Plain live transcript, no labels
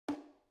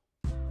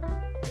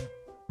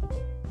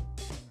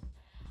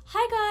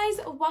Hi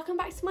guys, welcome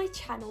back to my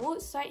channel.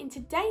 So in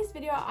today's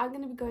video I'm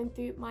going to be going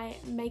through my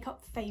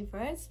makeup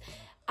favorites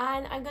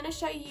and I'm going to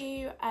show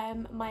you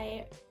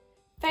my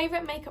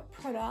favorite makeup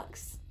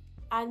products,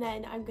 and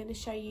then I'm going to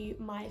show you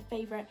my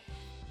favorite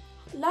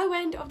low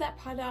end of that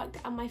product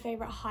and my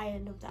favorite high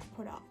end of that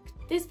product.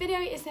 This video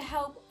is to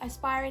help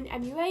aspiring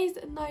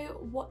MUAs know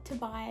what to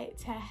buy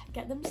to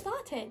get them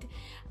started.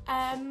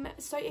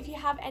 So if you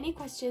have any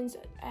questions,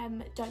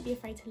 don't be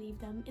afraid to leave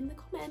them in the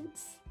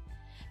comments.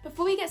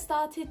 Before we get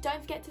started,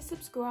 don't forget to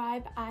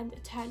subscribe and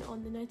turn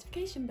on the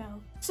notification bell.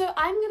 So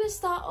I'm going to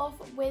start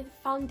off with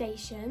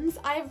foundations.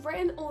 I've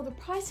written all the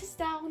prices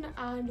down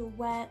and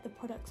where the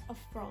products are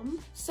from.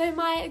 So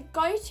my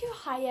go-to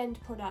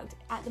high-end product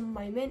at the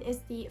moment is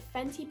the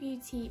Fenty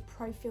Beauty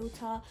Pro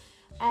Filter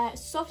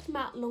Soft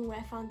Matte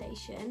Longwear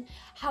Foundation.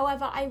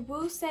 However, I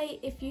will say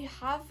if you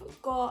have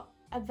got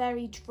a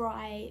very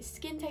dry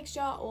skin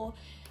texture or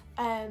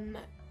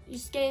your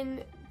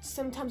skin,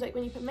 sometimes like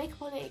when you put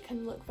makeup on it, it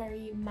can look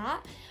very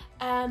matte.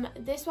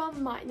 This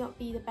one might not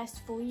be the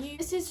best for you.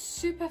 This is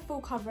super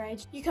full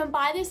coverage. You can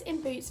buy this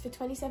in Boots for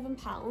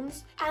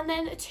 £27. And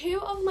then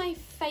two of my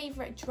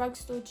favourite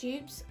drugstore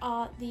dupes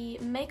are the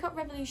Makeup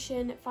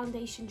Revolution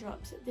Foundation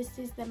Drops. This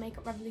is the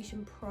Makeup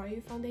Revolution Pro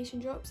Foundation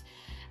Drops,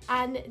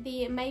 and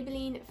the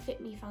Maybelline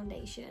Fit Me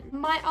Foundation.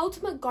 My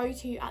ultimate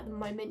go-to at the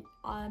moment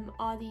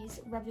are these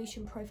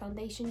Revolution Pro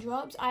Foundation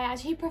Drops. I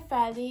actually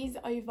prefer these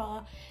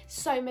over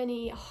so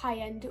many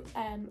high-end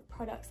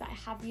products that I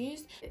have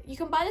used. You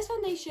can buy this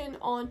foundation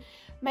on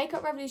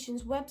Makeup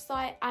Revolution's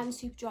website and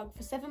Superdrug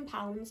for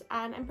 £7,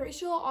 and I'm pretty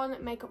sure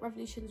on Makeup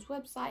Revolution's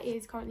website it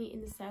is currently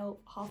in the sale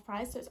half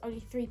price, so it's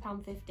only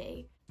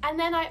 £3.50. And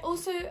then I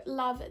also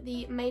love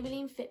the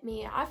Maybelline Fit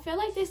Me. I feel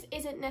like this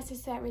isn't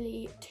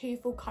necessarily too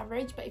full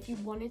coverage, but if you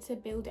wanted to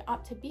build it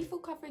up to be full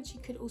coverage, you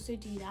could also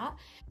do that.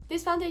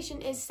 This foundation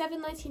is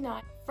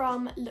 £7.99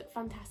 from Look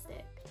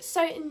Fantastic.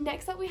 So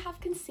next up we have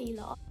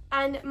concealer.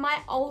 And my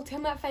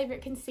ultimate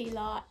favourite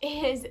concealer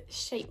is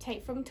Shape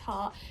Tape from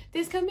Tarte.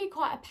 This can be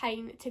quite a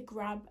pain to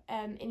grab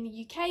in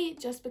the UK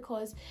just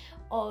because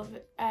of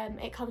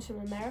it comes from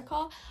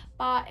America.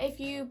 But if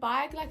you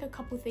buy like a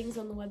couple things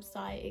on the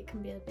website, it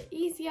can be a bit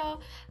easier.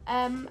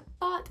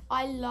 But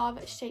I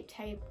love Shape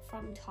Tape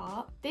from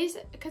Tarte. This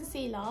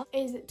concealer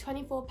is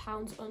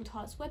 £24 on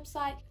Tarte's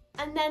website.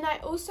 And then I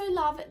also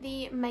love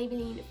the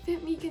Maybelline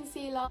Fit Me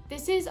concealer.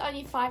 This is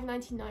only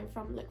 £5.99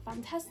 from Look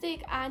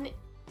Fantastic, and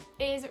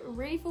is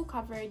really full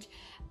coverage,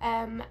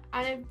 and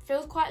it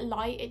feels quite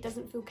light. It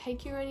doesn't feel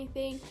cakey or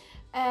anything,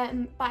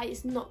 but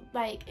it's not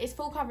like, it's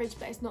full coverage,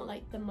 but it's not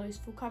like the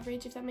most full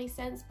coverage, if that makes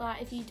sense.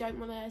 But if you don't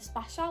want to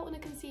splash out on a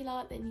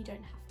concealer, then you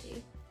don't have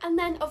to. And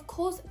then of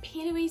course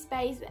P. Louise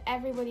base.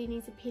 Everybody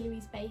needs a P.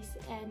 Louise base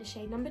in the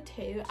shade number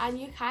 2, and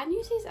you can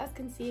use these as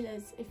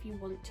concealers if you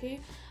want to.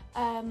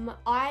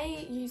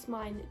 I use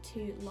mine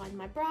to line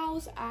my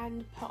brows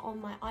and put on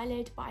my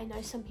eyelid, but I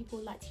know some people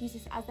like to use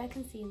this as their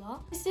concealer.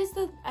 This is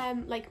the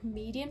like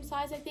medium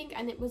size, I think,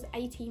 and it was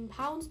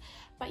 £18,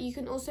 but you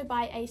can also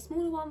buy a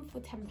smaller one for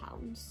 £10.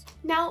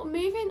 Now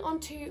moving on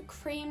to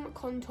cream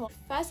contour.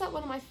 First up,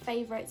 one of my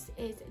favourites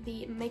is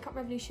the Makeup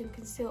Revolution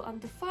Conceal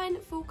Undefine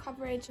Full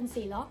Coverage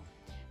Concealer.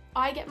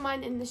 I get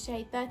mine in the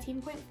shade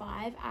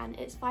 13.5 and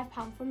it's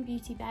 £5 from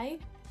Beauty Bay.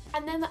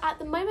 And then at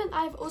the moment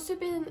I've also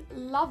been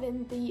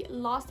loving the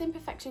Last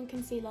Imperfection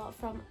concealer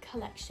from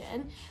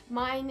Collection.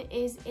 Mine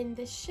is in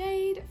the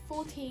shade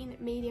 14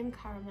 Medium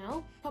Caramel.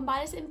 You can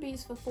buy this in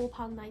Boots for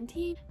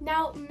 £4.19.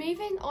 Now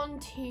moving on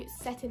to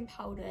setting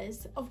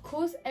powders. Of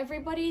course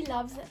everybody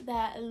loves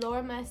their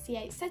Laura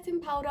Mercier setting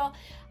powder.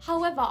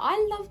 However,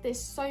 I love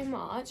this so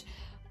much,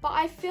 but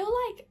I feel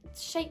like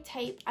Shape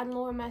Tape and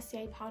Laura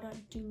Mercier powder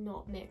do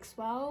not mix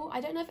well. I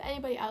don't know if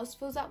anybody else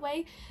feels that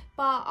way,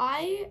 but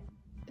I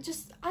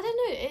don't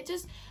know,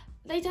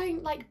 they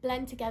don't like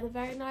blend together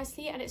very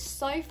nicely, and it's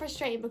so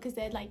frustrating because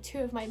they're like two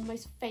of my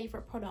most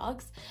favorite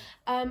products,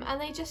 and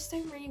they just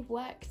don't really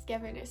work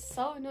together, and it's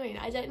so annoying.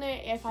 I don't know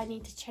if I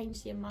need to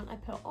change the amount I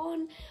put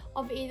on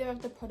of either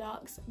of the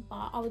products,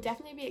 but I will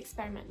definitely be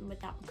experimenting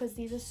with that because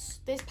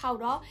this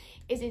powder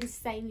is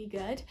insanely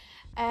good.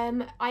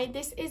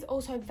 This is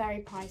also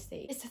very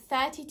pricey. It's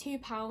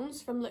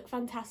 £32 from Look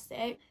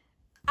Fantastic.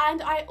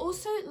 And I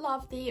also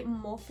love the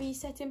Morphe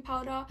setting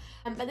powder,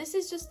 but this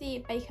is just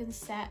the Bacon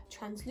Set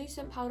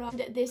translucent powder.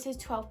 This is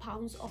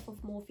 £12 off of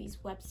Morphe's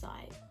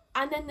website.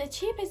 And then the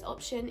cheapest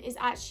option is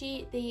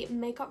actually the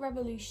Makeup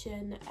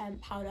Revolution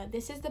powder.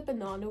 This is the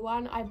banana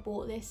one. I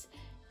bought this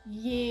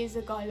years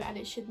ago and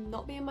it should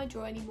not be in my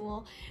drawer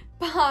anymore,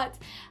 but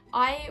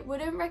I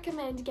wouldn't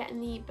recommend getting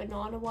the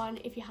banana one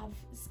if you have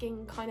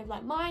skin kind of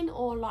like mine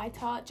or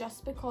lighter,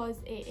 just because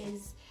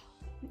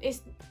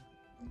it's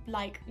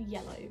like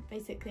yellow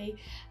basically.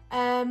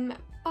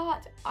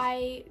 But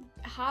I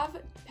have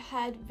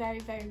heard very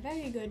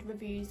good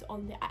reviews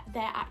on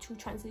their actual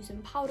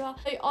translucent powder.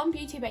 So on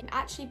Beauty Bay, you can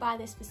actually buy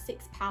this for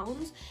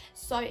 £6,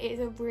 so it is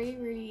a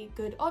really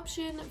good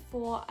option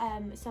for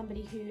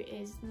somebody who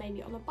is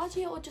maybe on a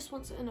budget or just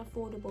wants an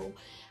affordable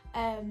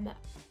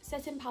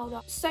setting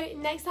powder. So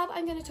next up,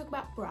 I'm going to talk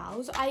about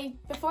brows.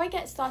 Before I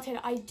get started,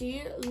 I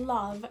do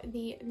love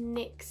the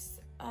NYX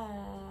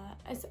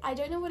I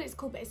don't know what it's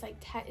called, but it's like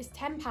it's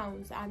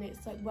 £10, and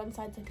it's like one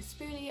side's like a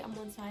spoolie and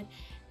one side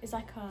is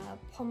like a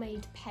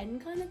pomade pen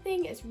kind of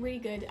thing. It's really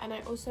good. And I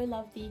also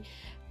love the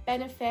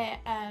Benefit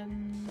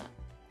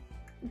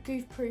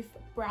Goof Proof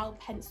brow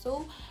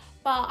pencil,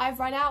 but I've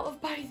run out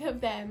of both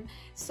of them.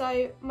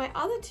 So my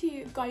other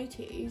two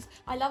go-tos,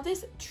 I love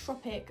this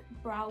Tropic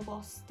Brow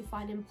Boss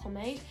Defining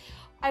Pomade.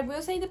 I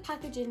will say the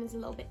packaging is a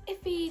little bit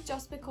iffy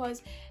just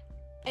because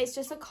it's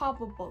just a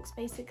cardboard box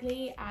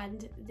basically,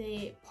 and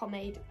the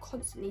pomade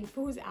constantly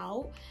falls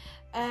out.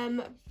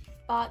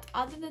 But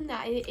other than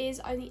that, it is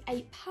only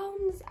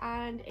 £8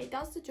 and it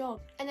does the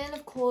job. And then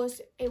of course,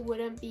 it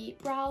wouldn't be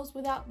brows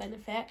without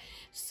Benefit.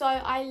 So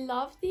I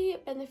love the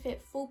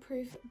Benefit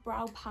Foolproof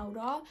Brow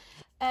Powder.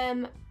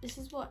 This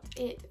is what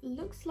it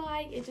looks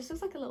like. It just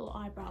looks like a little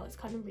eyebrow. It's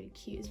kind of really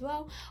cute as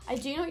well. I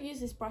do not use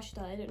this brush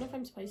though. I don't know if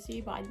I'm supposed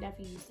to, but I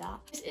never use that.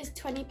 This is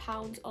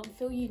 £20 on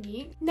Feel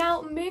Unique.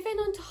 Now moving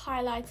on to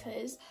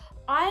highlighters,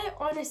 I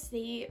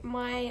honestly,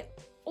 my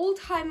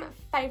all-time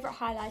favourite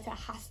highlighter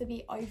has to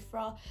be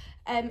Ofra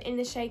in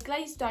the shade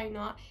Glazed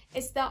Donut.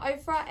 It's the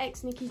Ofra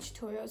x Nikki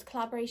Tutorials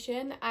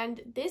collaboration,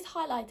 and this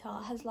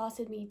highlighter has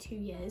lasted me 2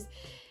 years.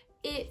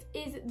 It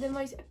is the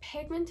most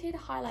pigmented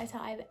highlighter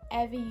I've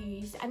ever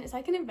used, and it's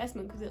like an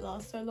investment because it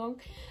lasts so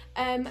long.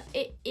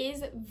 It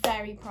is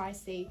very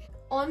pricey.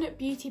 On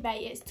Beauty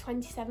Bay, it's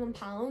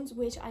 £27,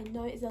 which I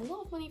know is a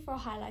lot of money for a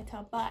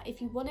highlighter, but if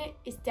you want it,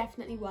 it's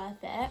definitely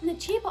worth it. And the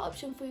cheaper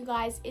option for you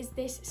guys is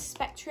this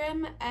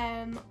Spectrum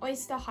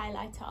Oyster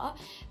highlighter.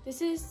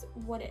 This is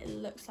what it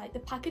looks like.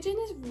 The packaging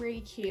is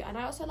really cute, and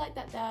I also like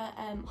that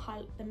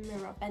the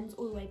mirror bends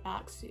all the way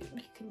back, so you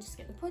can just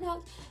get the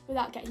product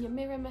without getting your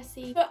mirror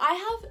messy. So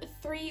I have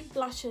 3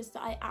 blushes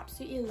that I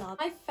absolutely love.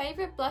 My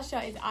favourite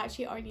blusher is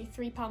actually only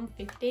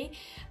 £3.50,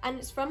 and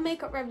it's from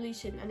Makeup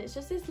Revolution, and it's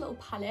just this little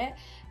palette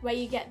where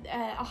you get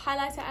a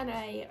highlighter and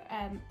a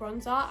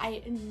bronzer.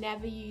 I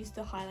never use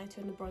the highlighter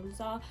and the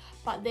bronzer,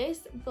 but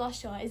this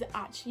blusher is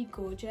actually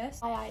gorgeous.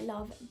 I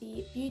love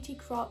the Beauty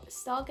Crop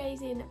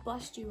Stargazing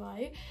Blush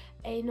Duo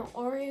in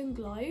Orion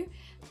Glow.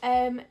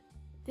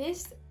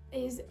 This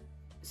is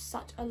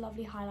such a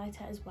lovely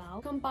highlighter as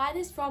well. You can buy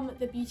this from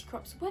the Beauty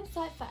Crop's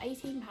website for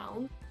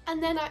 £18.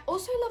 And then I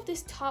also love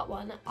this Tarte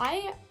one.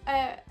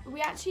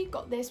 We actually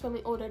got this when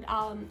we ordered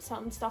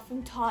some stuff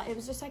from Tarte. It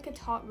was just like a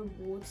Tarte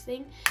rewards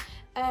thing.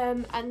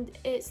 And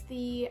it's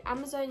the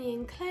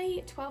Amazonian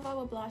Clay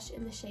 12-Hour Blush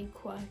in the shade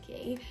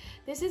Quirky.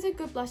 This is a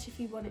good blush if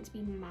you want it to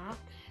be matte,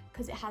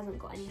 because it hasn't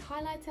got any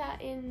highlighter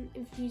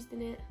infused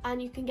in it,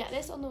 and you can get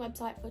this on the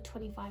website for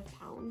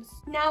 £25.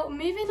 Now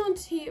moving on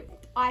to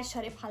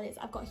eyeshadow palettes,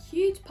 I've got a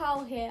huge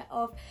pile here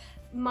of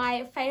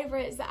my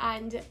favourites,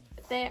 and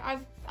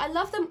I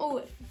love them all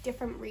for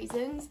different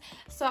reasons.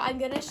 So I'm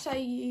going to show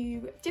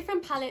you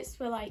different palettes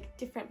for like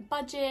different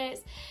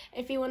budgets.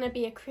 If you want to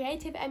be a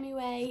creative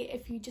MUA,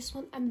 if you just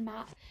want a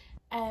matte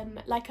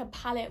like a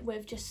palette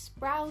with just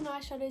brown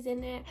eyeshadows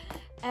in it,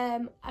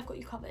 I've got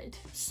you covered.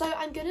 So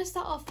I'm going to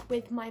start off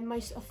with my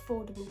most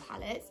affordable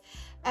palettes,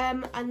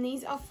 and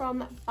these are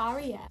from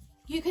Barrier.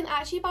 You can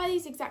actually buy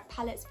these exact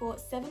palettes for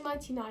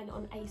 £7.99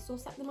 on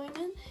ASOS at the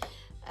moment.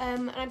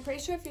 And I'm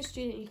pretty sure if you're a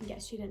student you can get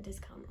a student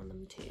discount on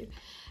them too.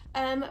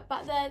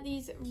 But they're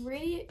these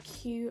really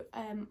cute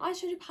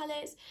eyeshadow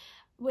palettes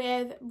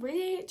with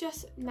really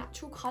just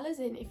natural colours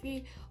in. If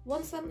you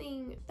want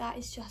something that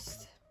is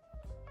just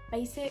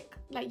basic,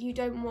 like you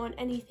don't want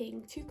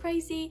anything too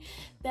crazy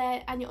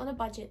there, and you're on a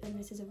budget, then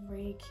this is a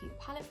really cute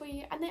palette for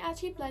you, and they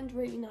actually blend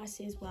really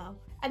nicely as well.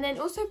 And then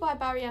also by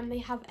Barrier, they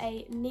have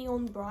a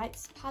Neon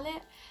Brights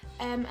palette,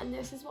 and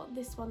this is what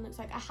this one looks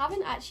like. I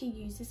haven't actually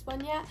used this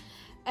one yet,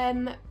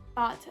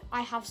 but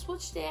I have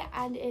swatched it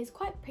and it is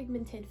quite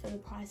pigmented for the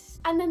price.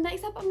 And then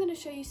next up, I'm going to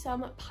show you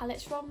some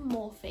palettes from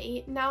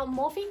Morphe. Now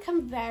Morphe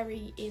can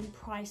vary in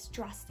price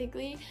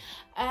drastically.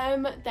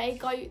 I'm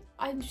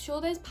sure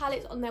there's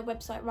palettes on their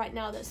website right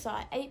now that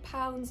start at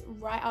 £8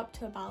 right up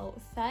to about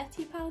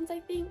 £30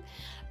 I think,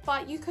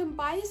 but you can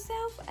buy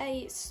yourself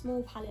a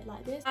small palette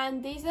like this,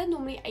 and these are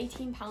normally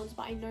 £18,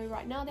 but I know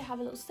right now they have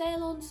a little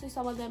sale on, so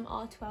some of them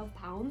are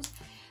 £12.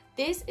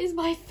 This is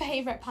my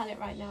favourite palette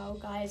right now,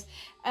 guys,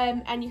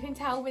 and you can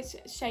tell which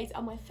shades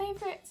are my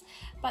favourites,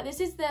 but this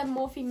is the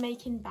Morphe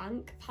Making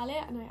Bank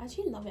palette, and I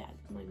actually love it at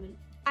the moment.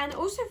 And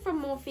also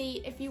from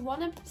Morphe, if you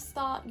want to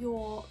start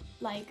your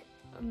like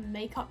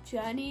makeup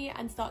journey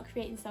and start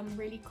creating some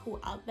really cool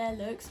out there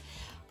looks,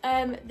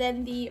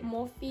 then the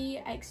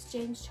Morphe X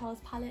James Charles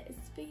palette is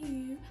for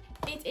you.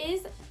 It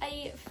is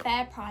a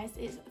fair price,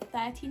 it's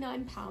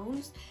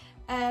 £39,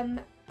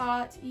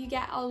 but you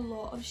get a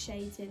lot of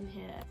shades in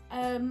here.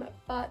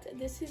 But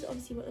this is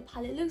obviously what the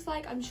palette looks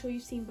like. I'm sure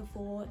you've seen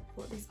before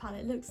what this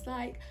palette looks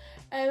like,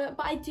 but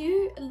I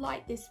do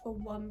like this for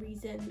one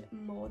reason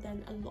more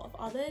than a lot of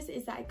others,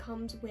 is that it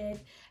comes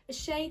with a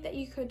shade that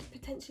you could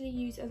potentially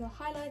use as a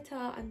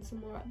highlighter and some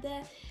more up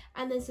there,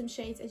 and then some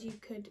shades as you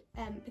could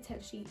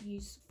potentially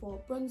use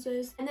for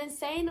bronzers. And then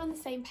staying on the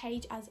same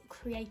page as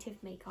creative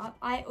makeup,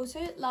 I also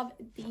love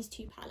these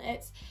two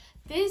palettes.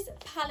 This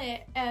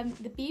palette,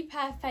 the Be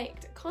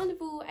Perfect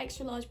Carnival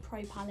Extra Large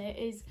Pro palette,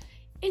 is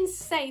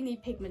insanely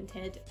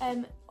pigmented.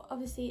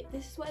 Obviously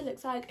this is what it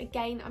looks like.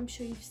 Again, I'm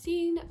sure you've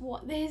seen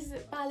what this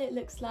palette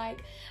looks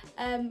like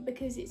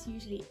because it's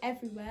usually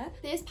everywhere.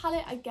 This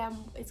palette, again,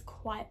 is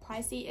quite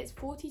pricey. It's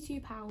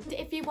 £42.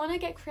 If you want to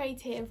get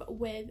creative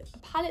with a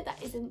palette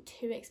that isn't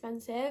too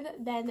expensive,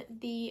 then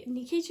the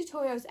Nikki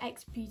Tutorials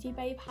X Beauty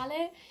Bay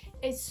palette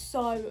is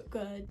so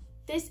good.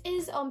 This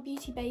is on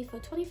Beauty Bay for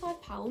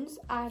 £25,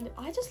 and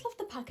I just love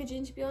the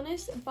packaging, to be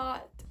honest,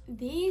 but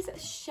these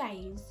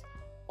shades,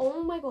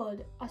 oh my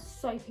god, are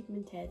so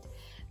pigmented.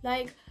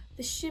 Like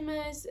the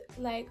shimmers,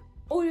 like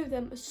all of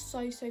them are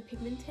so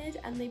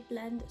pigmented, and they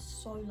blend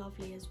so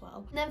lovely as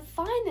well. And then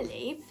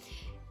finally,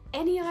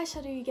 any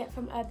eyeshadow you get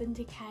from Urban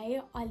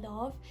Decay, I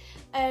love.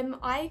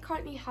 I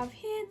currently have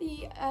here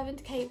the Urban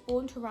Decay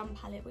Born to Run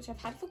palette, which I've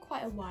had for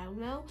quite a while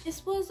now.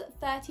 This was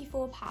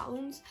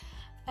 £34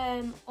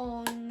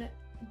 on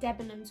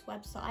Debenhams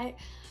website,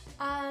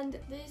 and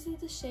these are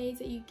the shades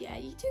that you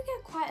get. You do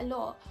get quite a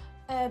lot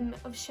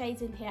of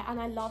shades in here, and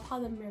I love how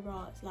the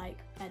mirror like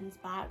bends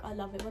back. I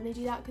love it when they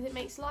do that because it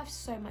makes life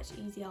so much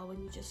easier when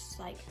you just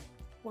like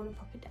want to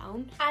pop it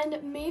down.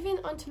 And moving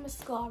on to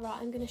mascara,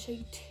 I'm going to show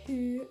you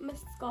two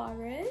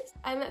mascaras.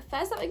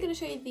 First up, I'm going to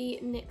show you the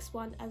NYX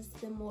one as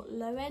the more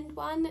low end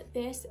one.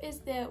 This is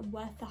the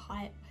Worth the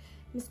Hype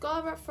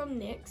mascara from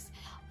NYX.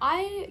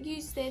 I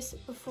use this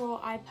before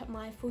I put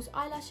my false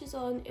eyelashes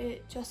on.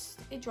 It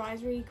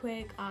dries really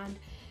quick, and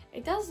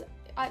it does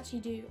actually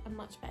do a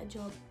much better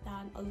job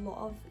than a lot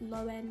of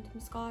low-end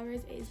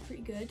mascaras. It is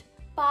pretty good.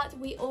 But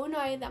we all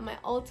know that my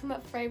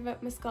ultimate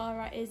favourite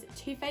mascara is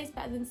Too Faced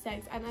Better Than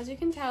Sex, and as you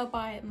can tell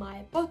by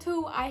my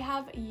bottle, I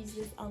have used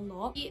this a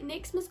lot. The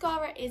NYX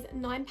mascara is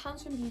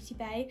 £9 from Beauty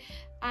Bay,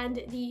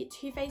 and the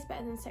Too Faced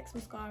Better Than Sex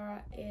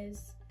mascara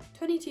is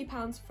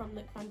 £22 from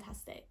Look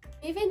Fantastic.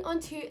 Moving on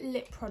to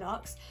lip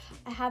products,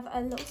 I have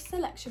a little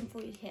selection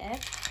for you here.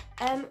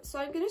 So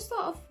I'm going to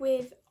start off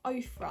with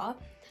Ofra.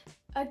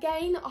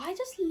 Again, I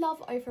just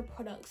love Ofra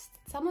products.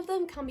 Some of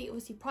them can be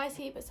obviously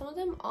pricey, but some of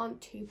them aren't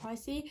too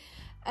pricey.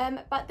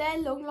 But their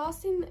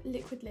long-lasting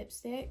liquid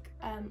lipstick,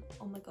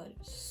 oh my god,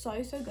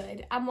 so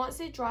good. And once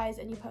it dries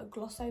and you put a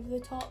gloss over the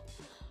top,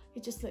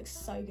 it just looks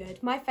so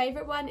good. My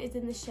favourite one is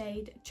in the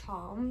shade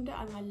Charmed,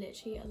 and I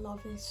literally love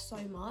this so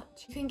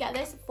much. You can get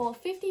this for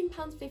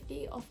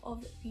 £15.50 off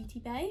of Beauty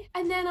Bay.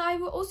 And then I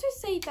will also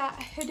say that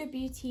Huda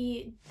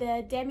Beauty,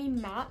 the Demi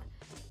Matte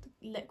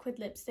liquid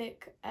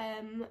lipstick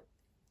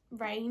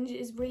range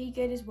is really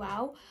good as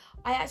well.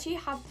 I actually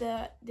have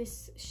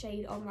this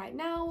shade on right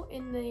now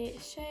in the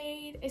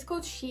shade, it's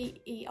called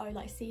CEO,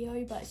 like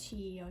CEO, but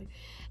CEO.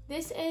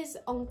 This is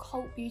on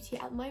Cult Beauty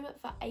at the moment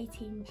for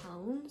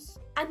 £18.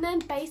 And then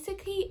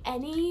basically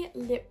any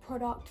lip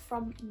product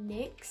from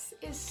NYX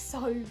is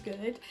so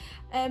good.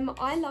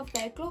 I love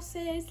their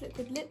glosses,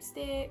 liquid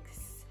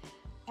lipsticks,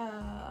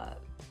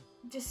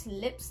 just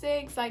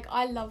lipsticks. Like,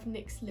 I love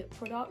NYX lip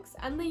products,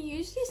 and they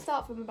usually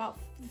start from about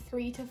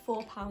 £3 to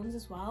 £4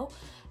 as well.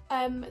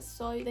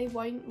 So they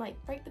won't like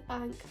break the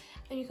bank,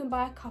 and you can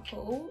buy a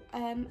couple,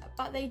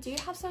 but they do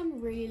have some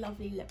really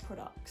lovely lip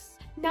products.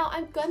 Now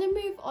I'm gonna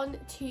move on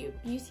to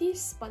beauty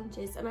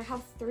sponges, and I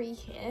have three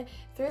here,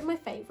 three of my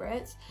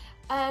favorites.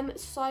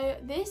 So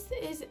this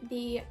is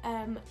the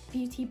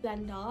Beauty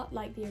Blender,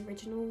 like the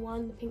original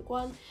one, the pink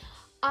one,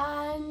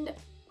 and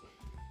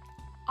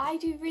I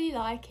do really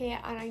like it,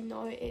 and I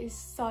know it is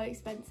so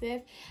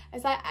expensive.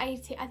 It's like I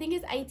think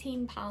it's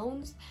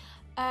 £18,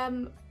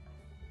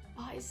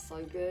 but it's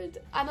so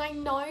good. And I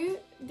know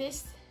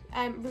this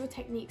Real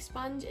Technique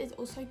sponge is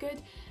also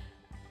good,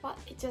 but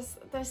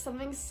there's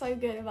something so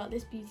good about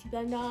this Beauty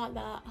Blender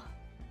that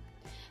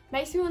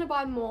makes me want to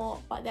buy more.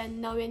 But then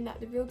knowing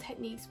that the Real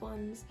Techniques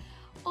ones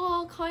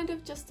are kind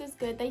of just as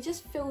good, they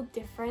just feel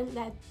different.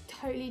 They're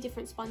totally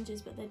different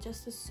sponges, but they're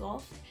just as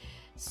soft.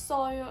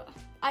 So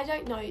I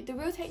don't know, the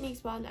Real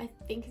Techniques one I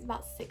think is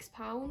about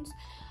 £6,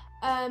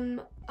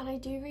 and I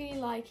do really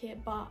like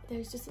it, but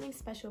there's just something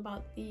special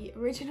about the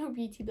original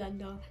Beauty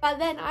Blender. But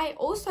then I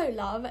also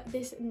love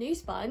this new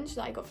sponge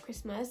that I got for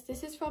Christmas.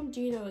 This is from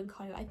Juno &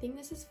 Co. I think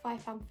this is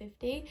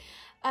 £5.50,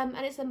 and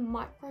it's a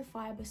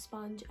microfiber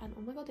sponge, and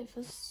oh my god, it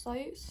feels so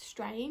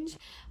strange,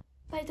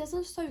 but it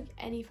doesn't soak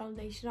any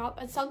foundation up.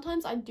 And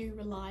sometimes I do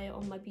rely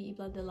on my Beauty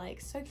Blender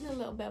like soaking a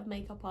little bit of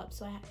makeup up,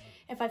 so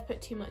if I've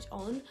put too much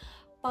on,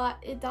 but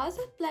it does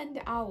blend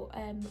out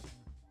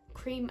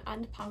cream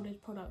and powdered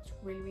products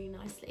really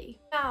nicely.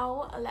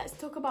 Now let's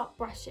talk about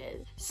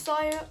brushes. So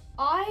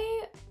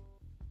I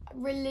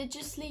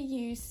religiously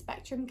use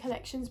Spectrum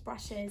Collections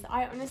brushes.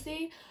 I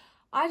honestly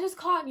I just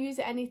can't use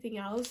anything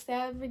else.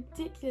 They're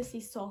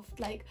ridiculously soft.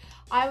 Like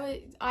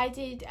I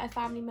did a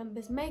family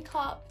member's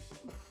makeup,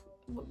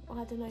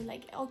 I don't know,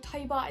 like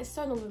October. It's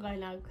so long ago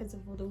now because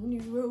of all the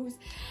new rules,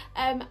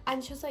 and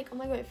she was like, oh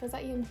my god, it feels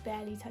like you're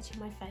barely touching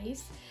my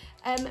face.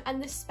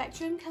 And the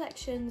Spectrum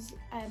Collections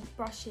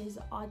brushes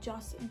are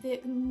just the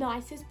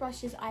nicest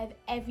brushes I've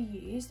ever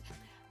used.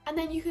 And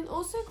then you can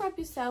also grab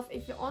yourself,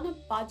 if you're on a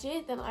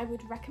budget, then I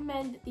would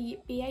recommend the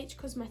BH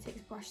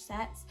Cosmetics brush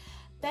sets.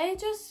 They're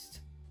just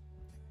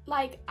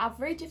like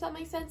average, if that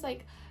makes sense.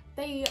 Like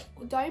they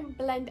don't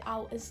blend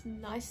out as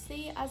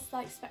nicely as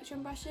like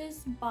Spectrum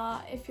brushes,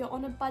 but if you're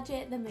on a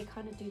budget, then they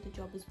kind of do the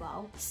job as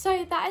well.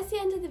 So that is the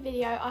end of the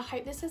video. I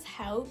hope this has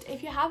helped.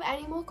 If you have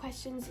any more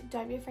questions,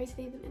 don't be afraid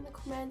to leave them in the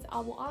comments. I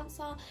will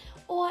answer.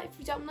 Or if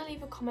you don't want to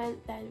leave a comment,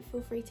 then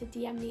feel free to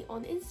DM me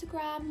on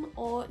Instagram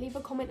or leave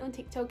a comment on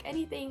TikTok.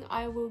 Anything,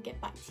 I will get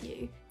back to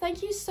you.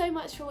 Thank you so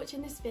much for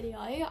watching this video.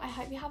 I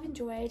hope you have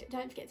enjoyed.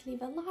 Don't forget to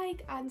leave a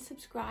like and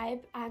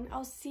subscribe, and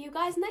I'll see you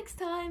guys next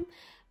time.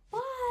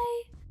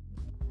 Bye!